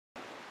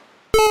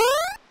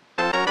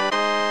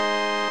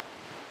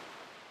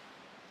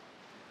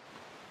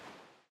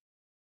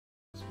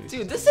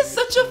Dude, this is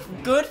such a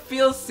good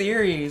feel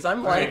series.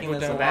 I'm liking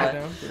this a lot.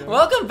 Down.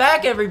 Welcome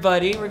back,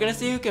 everybody. We're gonna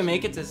see who can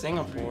make it to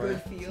Singapore.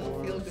 Good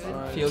feel good.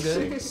 Feel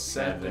good? 6,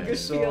 7. Good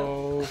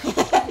So,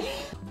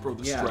 Bro,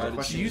 the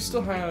strategy. You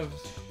still have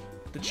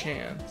the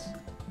chance.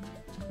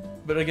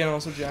 But again,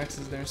 also Jax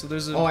is there, so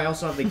there's a. Oh, I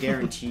also have the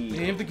guarantee.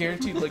 You have the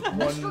guaranteed like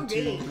 1, 2,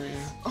 3.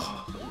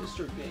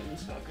 Mr.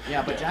 Games.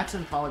 Yeah, but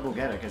Jackson probably will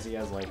get it because he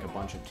has like a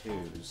bunch of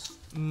 2s.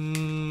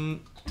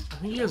 I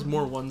think he has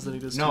more 1s than he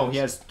does 2s. No, he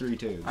has 3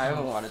 2s. I have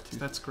a lot of 2.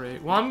 That's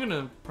great. Well, I'm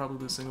gonna probably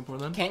do Singapore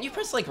then. Can't you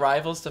press like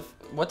rivals to?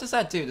 What does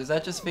that do? Does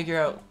that just figure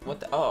out what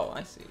the? Oh,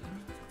 I see.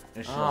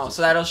 Oh,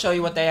 so that'll show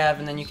you what they have,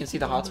 and then you can see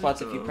the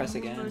hotspots if you press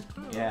again.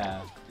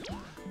 Yeah.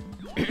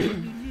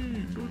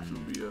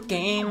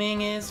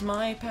 Gaming is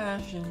my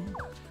passion.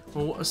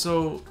 Well,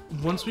 so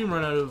once we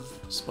run out of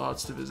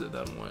spots to visit,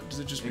 then what? Does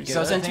it just reset?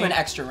 Goes into an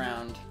extra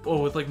round. Oh,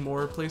 with like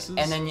more places?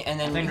 And then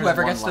there's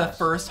whoever one gets to the left.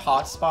 first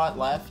hotspot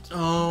left.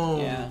 Oh.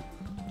 Yeah.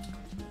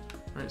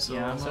 Right. So.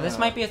 Yeah, So this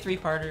might be a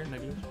 3-parter.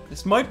 Negative.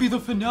 This might be the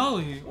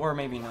finale, or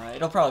maybe not.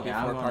 It'll probably be a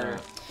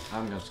 4-parter.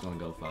 I'm just gonna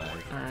go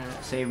 5.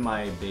 Alright. Save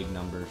my big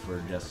number for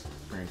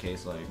in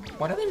case like.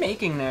 What are they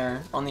making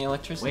there on the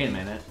electricity? Wait a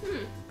minute.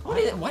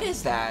 What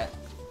is that?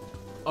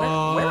 Where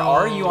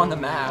are you on the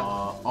map?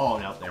 Oh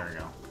no, there we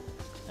go.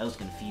 I was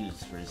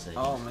confused for a second.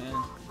 Oh man.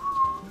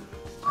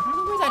 I don't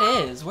know where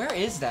that is. Where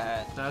is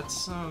that?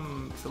 That's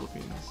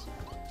Philippines.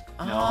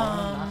 No,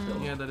 not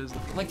Philippines. Yeah, that is the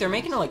Philippines. Like they're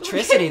making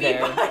electricity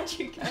there. It's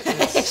Yeah,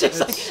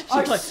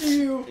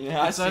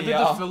 I It's either see.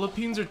 the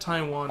Philippines or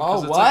Taiwan. Oh,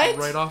 'cause it's what? like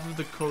right off of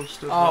the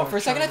coast of. Oh, for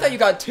a second I thought you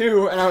got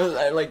 2, and I was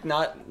like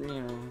not, you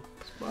know.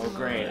 Oh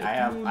great,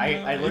 I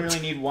literally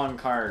need 1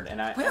 card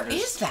and I. Where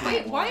is that?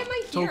 Wait, why am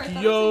I here? I thought I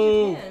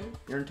Tokyo. was in Japan.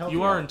 You're in Tokyo.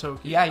 You are in Tokyo.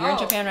 Yeah, you're in Oh.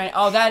 Japan right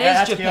now. Oh, that Yeah, is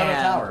that's Kyoto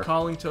Japan. Tower.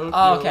 Calling Tokyo.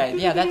 Oh, okay.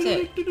 Yeah, that's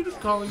it.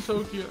 Calling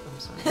Tokyo. I'm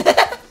sorry.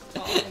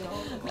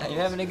 Now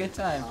you're having a good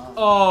time.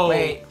 Oh.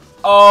 Wait.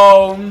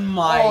 Oh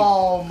my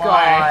Oh my.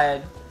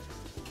 god.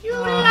 You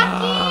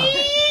lucky!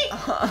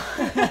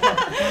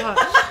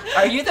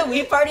 Are you the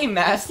Wii Party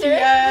master?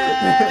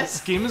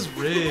 This game is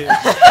rigged.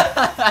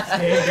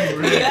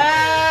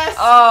 Yes!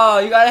 Oh,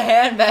 you got a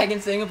handbag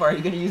in Singapore. Are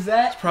you gonna use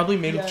that? Probably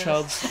made of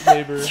child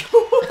labor.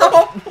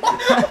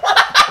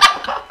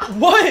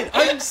 What?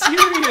 I'm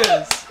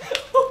serious.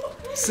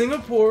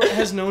 Singapore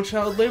has no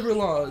child labor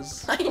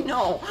laws. I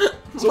know.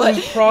 So but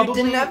it's probably-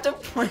 you didn't have to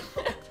point.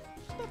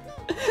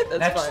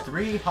 That's fine.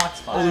 3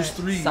 hotspots. Oh, there's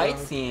 3.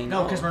 Sightseeing.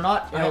 No, because we're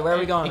not. Alright, where are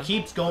we going? It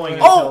keeps going.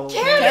 Oh,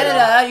 until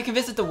Canada! You can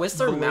visit the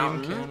Whistler Blame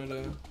Mountain.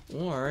 Canada.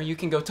 Or you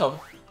can go to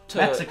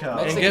Mexico.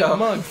 And get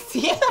mugged.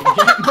 Yeah.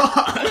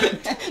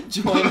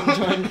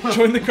 join.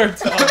 Join the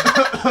cartel.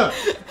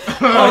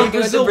 Oh, you go to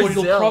Brazil, where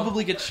Brazil. you'll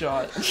probably get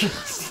shot.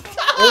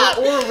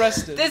 or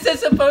arrested. This is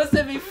supposed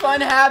to be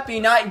fun, happy,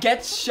 not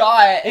get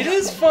shot. It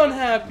is fun,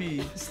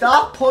 happy.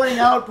 Stop pointing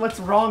out what's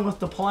wrong with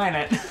the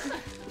planet.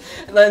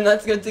 Then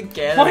let's go to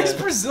Canada. Why is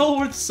Brazil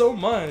worth so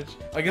much?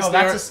 I guess No, they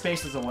that's are. a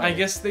spaces away. I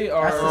guess they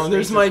are. Oh,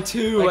 there's my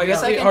 2. I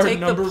guess I they can are take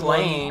the number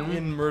plane. 1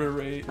 in murder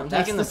rate. I'm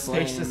That's taking the the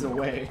plane. spaces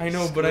away. I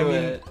know, but I Screw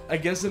mean, it. I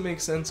guess it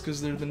makes sense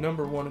because they're the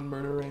number 1 in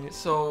murder rate.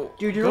 So,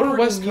 Dude, you're Go to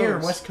already West near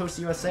Coast. West Coast,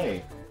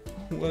 USA.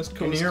 West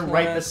Coast. And you're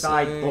right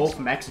beside classics. both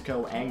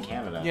Mexico and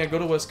Canada. Yeah, go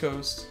to West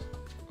Coast.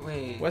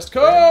 wait. West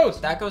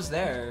Coast. That goes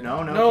there.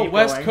 No, No, keep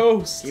West going.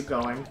 Coast. Keep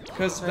going.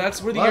 Because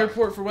that's where the Look.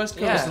 airport for West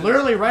Coast Yeah. is. It's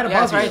literally right above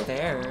Yeah, it's you. right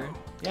there.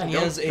 Yeah, He go,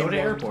 has go to A1.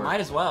 airport. Might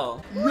as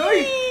well.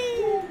 Look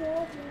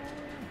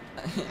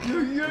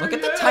Look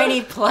at the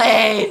tiny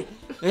plane.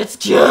 It's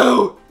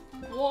cute.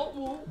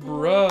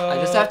 Bruh. I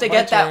just have to my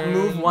get that turn.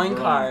 move 1 Bruh.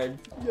 card.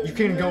 You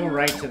can go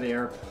right to the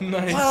airport.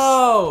 Nice.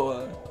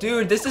 Whoa,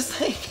 dude, this is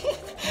like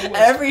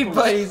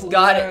everybody's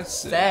got it Classics.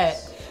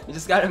 set. You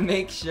just gotta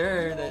make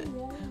sure that.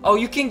 Oh,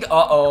 you can.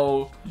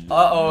 Uh-oh.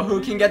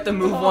 Who can get the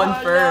move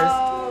 1 first?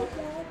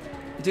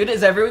 Dude,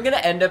 is everyone gonna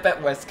end up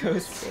at West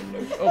Coast?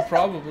 Oh,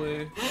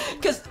 probably.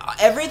 Because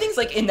everything's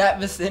like in that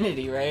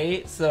vicinity,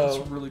 right? It's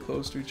So really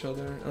close to each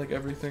other, like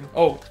everything.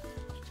 Oh,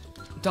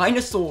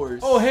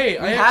 dinosaurs. oh, hey,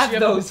 we I have actually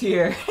those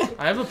here.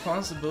 I have a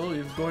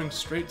possibility of going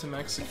straight to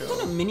Mexico.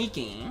 a mini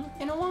game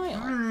in a while.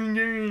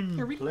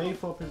 Here we go. Play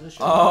for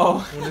position.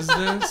 Oh, What is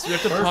this? You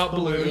have to First pop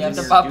balloon, balloons. You have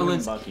to you're pop doing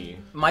balloons. Bucky.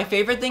 my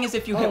favorite thing is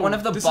if you hit Oh, one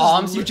of the this is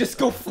bombs, you lit- just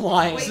go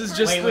flying. This is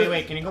just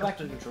Wait. Can you go back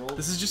to controls?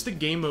 This is just the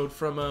game mode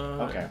from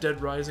Okay.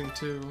 Dead Rising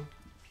 2.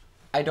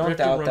 I You don't have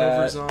to doubt run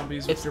over that.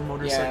 zombies It's- with your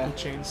motorcycle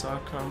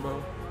chainsaw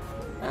combo.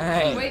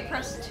 Alright. Wait,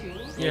 press 2.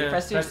 Yeah, Yeah,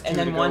 press 2 press and 2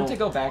 then to 1 go. to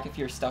go back if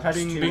you're stuck. Press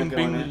Bing, 2 bing, to go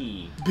bing. in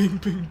E. Bing,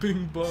 bing,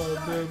 bing, ba,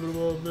 ba,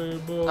 ba, ba,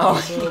 ba, Oh,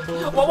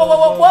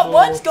 whoa,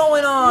 what's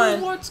going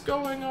on? What's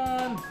going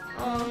on?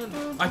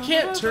 I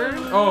can't turn.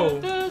 Oh,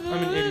 I'm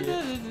an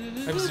idiot.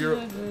 I have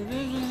 0.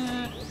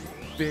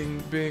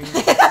 Bing, bing.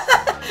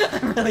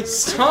 I'm really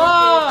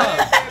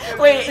Stop!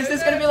 Wait, is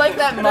this gonna be like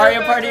that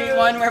Mario Party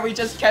one where we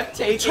just kept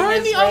taking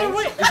Turn his the other things?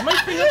 way. Is my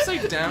thing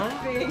upside down?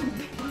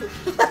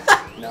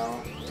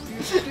 No.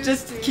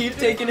 Just keep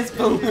taking his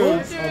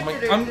balloons. Oh my!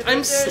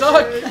 I'm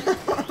stuck.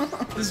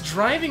 This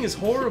driving is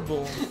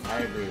horrible.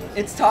 I agree with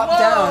It's top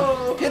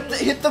Whoa. down.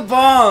 Hit the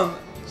bomb.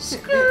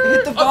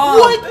 Hit the bomb.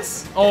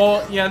 What?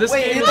 Oh, yeah, this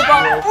Wait, game hit is the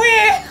bomb.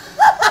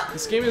 broke.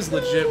 This game is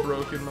legit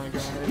broken, my guy.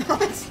 No,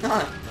 it's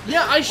not.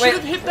 Yeah, I should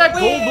have hit that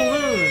gold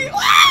balloon.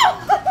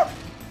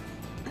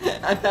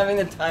 I'm having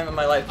the time of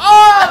my life.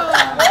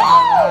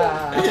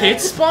 Oh! Okay,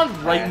 it spawned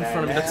right in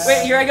front of me. That's...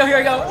 Wait, here I go, here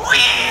I go.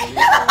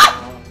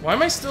 Why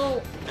am I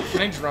still...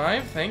 Can I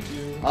drive? Thank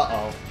you.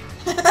 Uh-oh.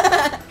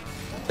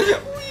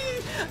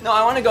 No,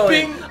 I want to go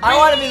Bing, in. I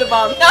want to be the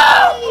bomb.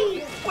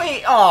 No!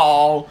 Wait,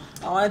 oh.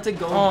 I wanted to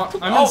go. Oh,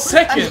 I'm in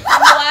second.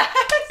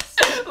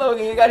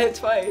 Logan, you got hit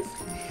twice.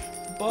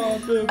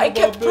 I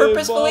kept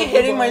purposefully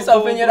hitting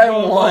myself and yet I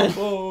won.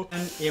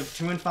 And you have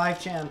 2 in 5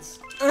 chance.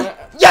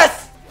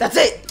 Yes! That's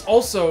it!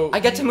 Also, I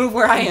get to move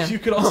where I am. you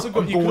could also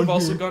go. I'm You could have going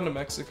also here. gone to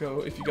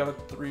Mexico if you got a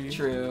 3.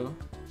 True.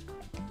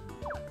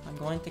 I'm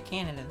going to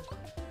Canada.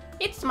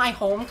 It's my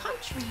home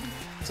country.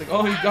 It's like,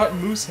 oh, you got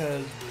moose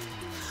head.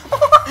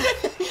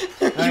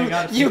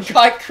 you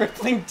got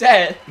crippling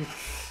debt.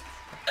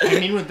 I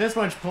mean, with this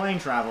much plane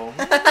travel.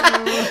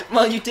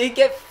 Well, you did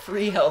get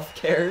free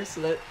healthcare,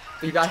 so that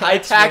you got high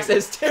Tax rate.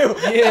 taxes too.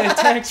 Yeah,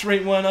 tax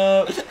rate went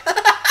up.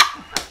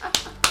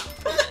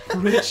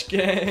 Rich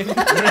gang.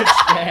 Rich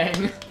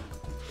gang.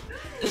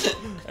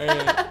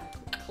 Alright.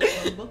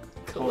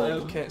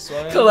 Caleb. Okay,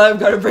 so I Caleb,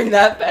 gotta bring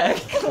that back.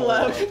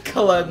 Caleb.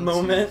 Caleb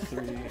moment. 3.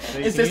 So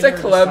you Is can this a either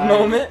Caleb decide-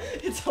 moment?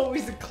 It's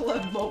always a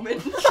club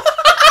moment.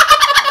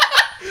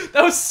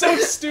 That was so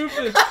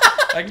stupid.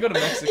 I can go to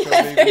Mexico,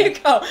 There baby. you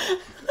go.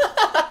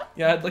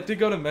 Yeah, I'd like to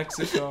go to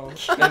Mexico.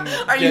 And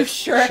Are you get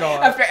sure?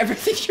 shot. After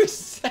everything you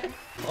said.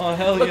 Oh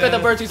hell Look yeah! at the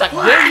birds. He's like,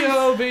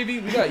 Yayo, baby,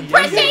 we got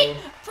yayo.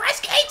 press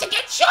K to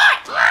get shot.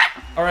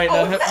 All right,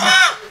 Oh, now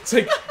it's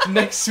like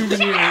next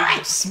souvenir.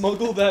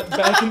 Smuggle that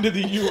back into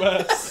the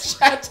U.S.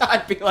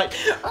 Chatot be like,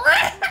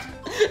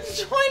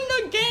 join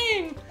the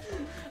gang.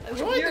 I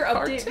Join love your the update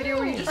cartoon. video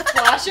where you just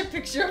flash a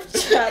picture of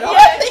Chatot.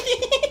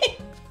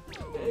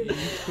 You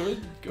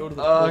could go to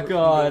the Oh, port, you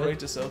God. go right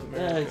to South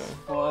America. That's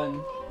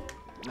fun.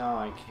 No,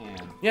 I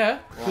can't. Yeah,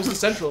 goes to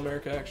Central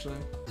America actually,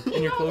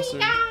 and you're closer.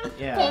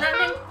 Yeah.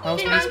 How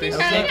many spaces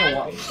is Take that? a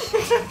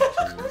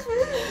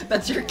walk.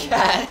 That's your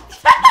cat.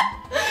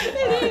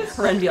 It is.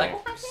 Ren be like,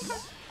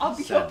 I'll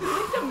be up in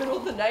like the middle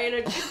of the night and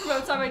I just come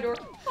outside my door.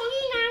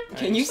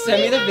 can you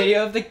send me the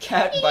video of the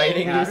cat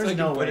biting Yeah, you so I there's can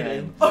no put way it I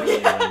in?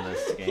 really win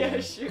this game.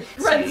 Yeah, sure.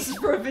 Ren, this is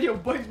for a video.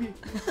 Bite me.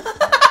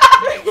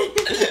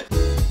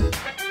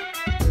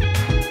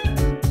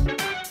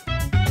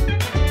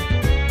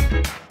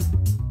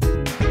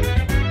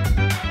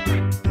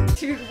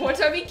 Dude, one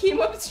time he came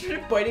up and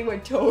started biting my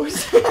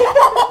toes.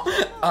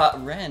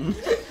 Ren.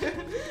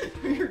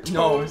 Your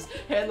No. toes.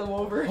 Hand them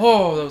over.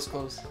 Oh, that was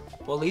close.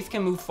 Well, Leaf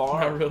can move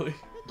far. Not really.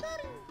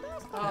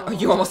 Oh,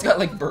 you almost got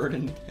like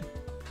burdened.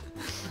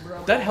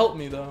 Bro, That helped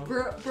me though.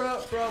 bro,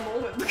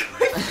 moment. Look at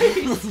my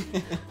face.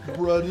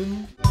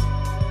 Brudden.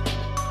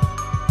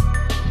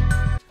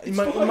 It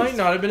might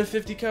not have been a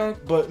 50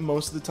 count, but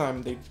most of the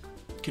time they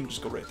can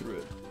just go right through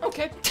it.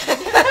 Okay.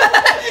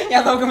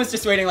 Yeah, Logan was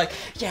just waiting like,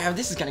 yeah,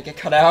 this is gonna get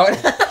cut out.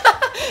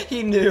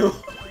 He knew.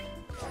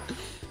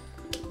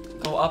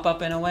 Go up,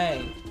 up, and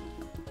away.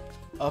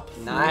 Up.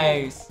 through.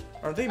 Nice.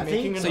 Are they I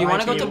making think an So you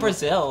want to go to idea?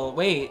 Brazil?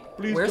 Wait,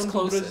 Please where's come to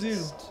closest?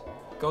 Brazil.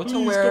 Go to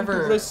Please wherever.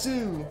 Come to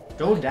Brazil.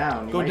 Go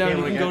down. Go might be down. You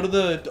able can to go to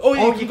get- the. Oh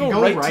yeah, Oh, you can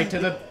go right to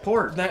the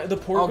port. The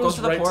port Oh, goes go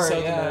to the right port, to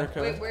South yeah.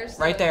 America. Wait, where's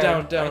Right the... there.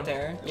 Down, down. Right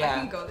there. I Yeah.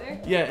 can go there?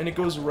 Yeah, and it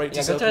goes right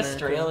Yeah, to go South to America.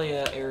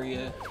 Australia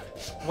area.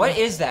 What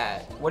is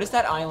that? What is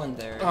that island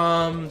there?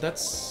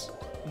 That's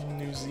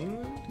New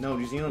Zealand. No,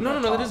 New Zealand.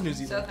 No, that is New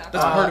Zealand. South Africa.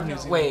 That's part of New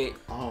No. Zealand. Wait,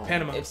 Oh.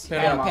 Panama. It's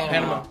Panama.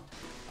 Panama.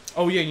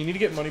 Oh yeah, you need to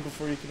get money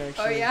before you can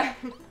actually. Oh yeah.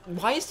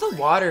 why is the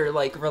water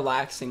like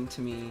relaxing to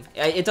me?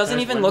 It doesn't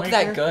There's even Wind look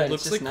that Waker? good. It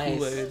looks it's just like nice.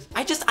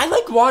 Kool-Aid. I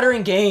like water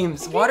in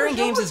games. Water in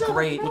games is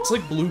great. Looks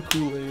like blue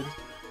Kool-Aid.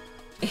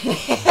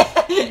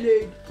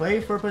 Play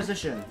for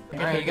position.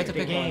 Alright, you get to the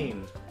pick one.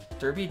 game.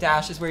 Derby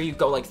dash is where you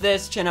go like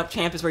this. Chin up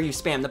champ is where you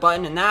spam the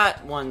button, and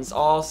that one's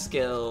all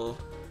skill.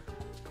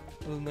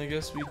 And I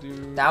guess we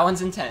do. That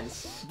one's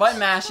intense. Button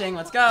mashing.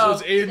 Let's So go.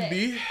 it's A and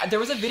B. There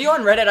was a video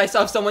on Reddit I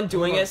saw of someone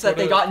doing Come on, it so that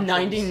go they to got controls.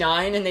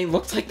 99 and they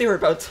looked like they were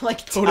about to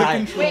like Go to die.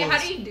 controls. Wait, how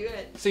do you do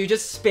it? So you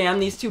just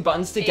spam these two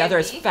buttons together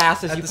as A&B?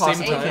 fast as At you the same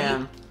possibly time?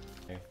 can.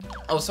 Okay.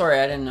 Oh,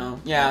 sorry, I didn't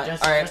know. Yeah,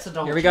 Just- alright, just a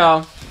double here we check.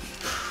 go.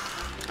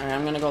 Alright,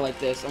 I'm gonna go like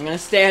this. I'm gonna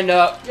stand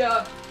up.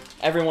 Yeah.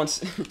 Everyone's...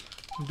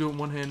 Do it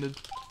one-handed.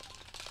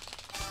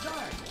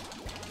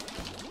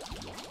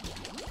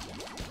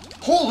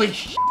 Holy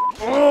sh!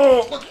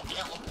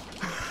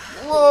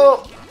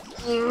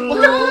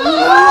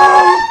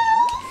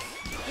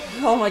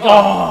 Oh my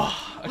god.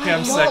 Oh, okay,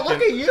 I'm Well, second.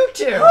 look at you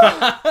two.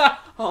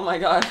 Oh my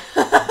god.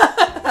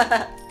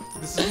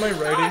 This is my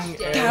writing.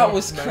 and That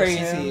was mouse crazy.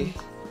 hand.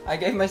 I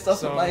gave myself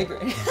So- a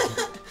migraine.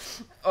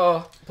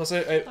 Oh. Plus,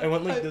 I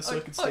went like this so I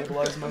could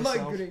stabilize myself.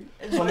 Migraine.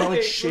 So I'm not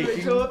like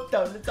shaking. Go up,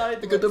 down the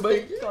side. Look at the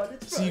mic.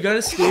 So you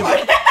gotta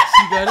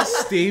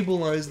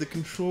stabilize the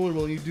controller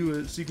while you do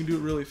it, so you can do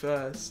it really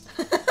fast.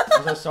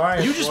 I'm so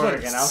sorry. You I just swore went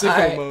again.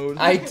 sicko mode.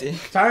 I did.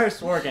 Sorry, I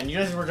swore again. You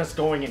guys were just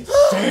going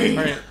insane.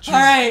 Alright,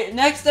 Alright,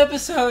 next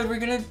episode we're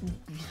gonna...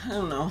 I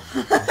don't know.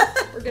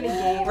 We're gonna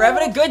game. We're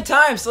having a good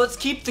time, so let's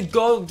keep the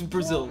gold,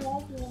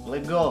 Brazil.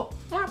 Let go.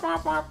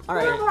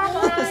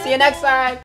 Alright. See you next time.